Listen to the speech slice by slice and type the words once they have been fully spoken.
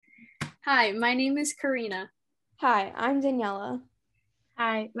Hi, my name is Karina. Hi, I'm Daniela.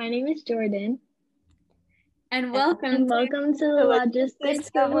 Hi, my name is Jordan. And welcome to the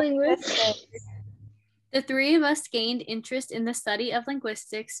Logistics of Linguistics. The three of us gained interest in the study of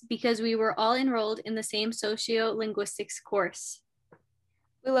linguistics because we were all enrolled in the same Sociolinguistics course.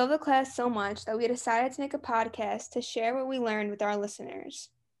 We love the class so much that we decided to make a podcast to share what we learned with our listeners.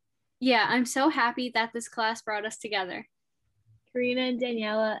 Yeah, I'm so happy that this class brought us together. Karina and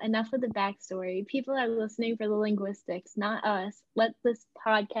Daniela, enough of the backstory. People are listening for the linguistics, not us. Let this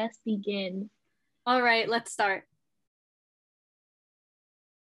podcast begin. All right, let's start.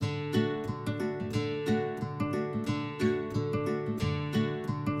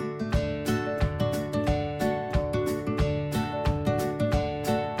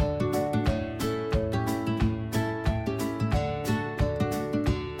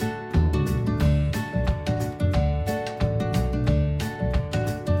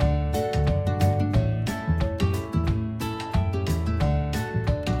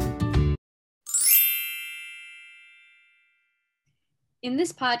 In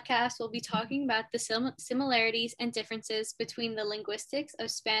this podcast, we'll be talking about the similarities and differences between the linguistics of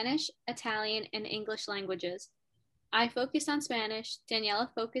Spanish, Italian, and English languages. I focused on Spanish, Daniela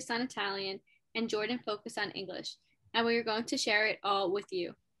focused on Italian, and Jordan focused on English, and we are going to share it all with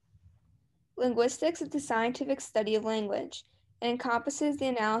you. Linguistics is the scientific study of language and encompasses the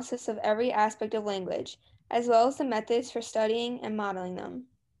analysis of every aspect of language, as well as the methods for studying and modeling them.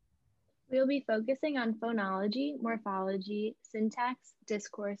 We'll be focusing on phonology, morphology, syntax,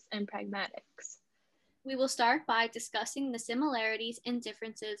 discourse, and pragmatics. We will start by discussing the similarities and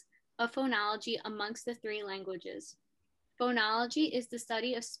differences of phonology amongst the three languages. Phonology is the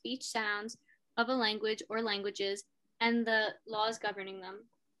study of speech sounds of a language or languages and the laws governing them.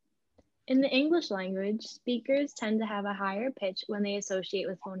 In the English language, speakers tend to have a higher pitch when they associate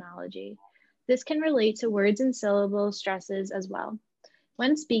with phonology. This can relate to words and syllable stresses as well.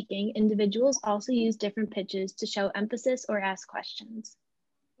 When speaking, individuals also use different pitches to show emphasis or ask questions.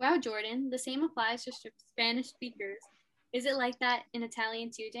 Wow, Jordan, the same applies to Spanish speakers. Is it like that in Italian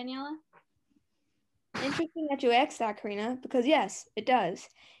too, Daniela? Interesting that you asked that, Karina, because yes, it does.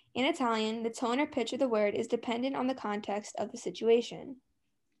 In Italian, the tone or pitch of the word is dependent on the context of the situation.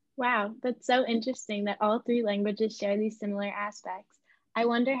 Wow, that's so interesting that all three languages share these similar aspects. I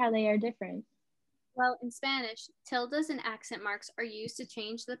wonder how they are different. Well, in Spanish, tildes and accent marks are used to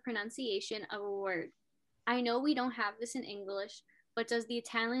change the pronunciation of a word. I know we don't have this in English, but does the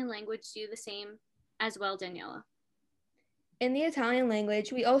Italian language do the same as well, Daniela? In the Italian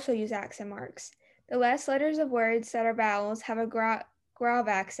language, we also use accent marks. The last letters of words that are vowels have a grave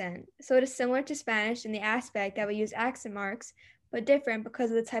accent, so it is similar to Spanish in the aspect that we use accent marks, but different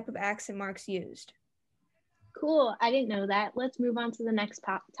because of the type of accent marks used. Cool, I didn't know that. Let's move on to the next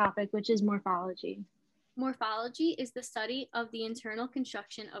topic, which is morphology. Morphology is the study of the internal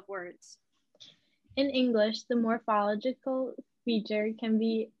construction of words. In English, the morphological feature can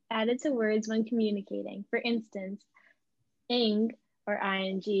be added to words when communicating. For instance, ing or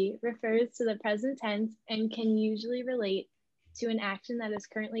ing refers to the present tense and can usually relate to an action that is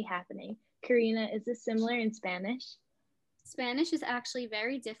currently happening. Karina, is this similar in Spanish? Spanish is actually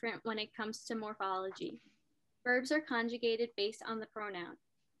very different when it comes to morphology. Verbs are conjugated based on the pronoun.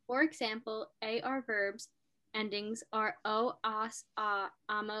 For example, AR verbs endings are o, as, a,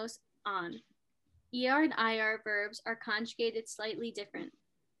 amos, on. ER and IR verbs are conjugated slightly different.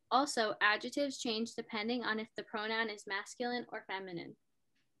 Also, adjectives change depending on if the pronoun is masculine or feminine.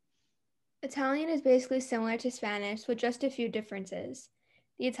 Italian is basically similar to Spanish with just a few differences.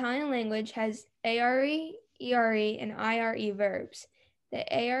 The Italian language has ARE, ERE, and IRE verbs. The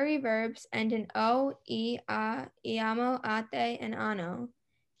ARE verbs end in O, E, A, iamo, ate, and ano.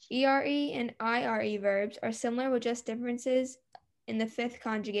 ERE and IRE verbs are similar with just differences in the fifth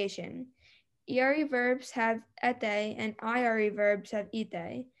conjugation. ERE verbs have ete and IRE verbs have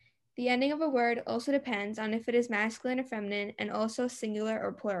ite. The ending of a word also depends on if it is masculine or feminine and also singular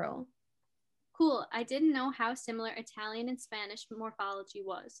or plural. Cool, I didn't know how similar Italian and Spanish morphology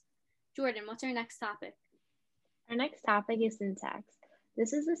was. Jordan, what's our next topic? Our next topic is syntax.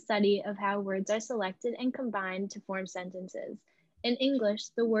 This is the study of how words are selected and combined to form sentences. In English,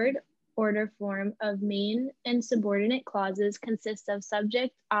 the word order form of main and subordinate clauses consists of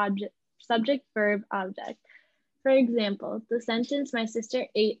subject, verb, object. For example, the sentence, my sister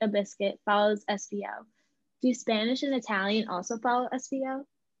ate a biscuit, follows SVO. Do Spanish and Italian also follow SVO?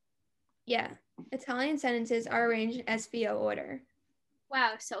 Yeah, Italian sentences are arranged in SVO order.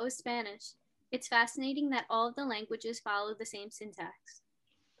 Wow, so is Spanish. It's fascinating that all of the languages follow the same syntax.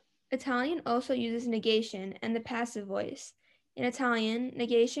 Italian also uses negation and the passive voice. In Italian,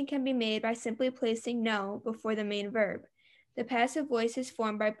 negation can be made by simply placing no before the main verb. The passive voice is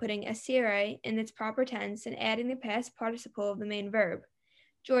formed by putting essere in its proper tense and adding the past participle of the main verb.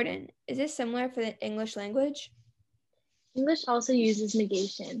 Jordan, is this similar for the English language? English also uses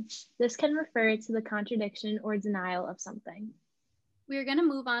negation. This can refer to the contradiction or denial of something. We are going to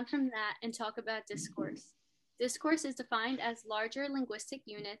move on from that and talk about discourse. Discourse is defined as larger linguistic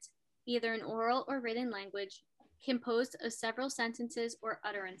units, either in oral or written language, composed of several sentences or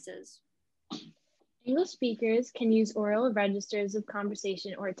utterances. English speakers can use oral registers of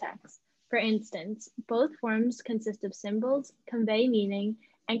conversation or text. For instance, both forms consist of symbols, convey meaning,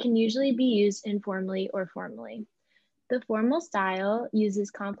 and can usually be used informally or formally. The formal style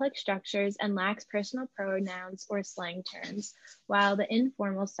uses complex structures and lacks personal pronouns or slang terms, while the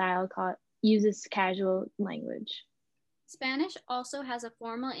informal style uses casual language. Spanish also has a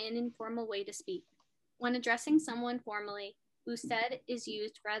formal and informal way to speak. When addressing someone formally, usted is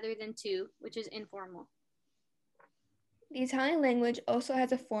used rather than tu, which is informal. The Italian language also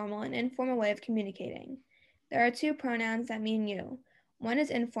has a formal and informal way of communicating. There are two pronouns that mean you. One is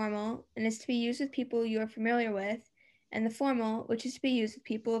informal and is to be used with people you are familiar with, and the formal, which is to be used with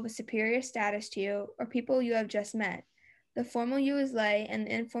people of a superior status to you or people you have just met. The formal you is lei and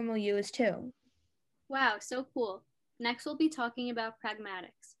the informal you is tu. Wow, so cool. Next, we'll be talking about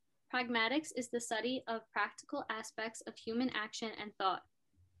pragmatics. Pragmatics is the study of practical aspects of human action and thought.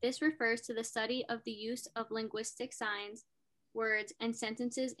 This refers to the study of the use of linguistic signs, words, and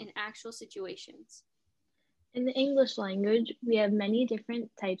sentences in actual situations. In the English language, we have many different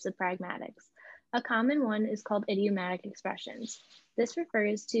types of pragmatics. A common one is called idiomatic expressions. This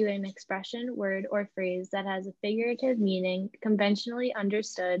refers to an expression, word, or phrase that has a figurative meaning conventionally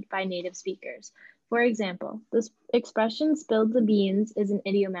understood by native speakers. For example, this expression spilled the beans is an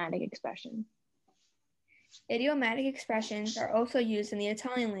idiomatic expression. Idiomatic expressions are also used in the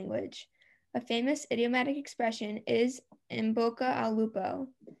Italian language. A famous idiomatic expression is in bocca al lupo.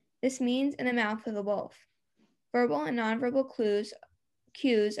 This means in the mouth of the wolf. Verbal and nonverbal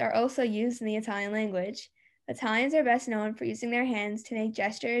cues are also used in the Italian language. Italians are best known for using their hands to make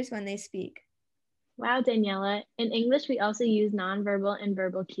gestures when they speak. Wow, Daniela. In English, we also use nonverbal and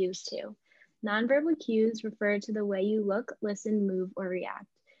verbal cues too. Nonverbal cues refer to the way you look, listen, move, or react.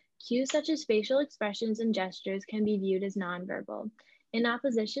 Cues such as facial expressions and gestures can be viewed as nonverbal. In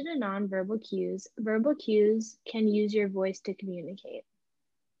opposition to nonverbal cues, verbal cues can use your voice to communicate.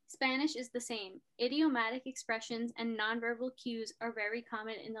 Spanish is the same. Idiomatic expressions and nonverbal cues are very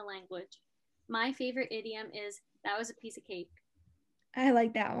common in the language. My favorite idiom is, that was a piece of cake. I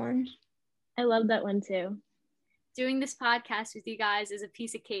like that one. I love that one too. Doing this podcast with you guys is a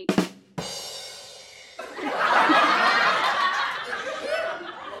piece of cake.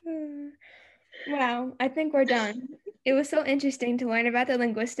 Wow, I think we're done. It was so interesting to learn about the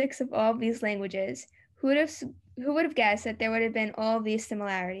linguistics of all of these languages. Who would have guessed that there would have been all of these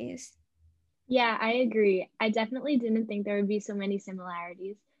similarities? Yeah, I agree. I definitely didn't think there would be so many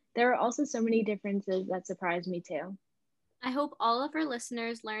similarities. There are also so many differences that surprised me too. I hope all of our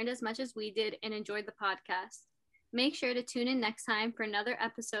listeners learned as much as we did and enjoyed the podcast. Make sure to tune in next time for another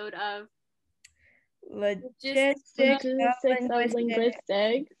episode of Logistics of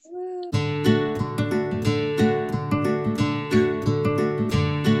Linguistics.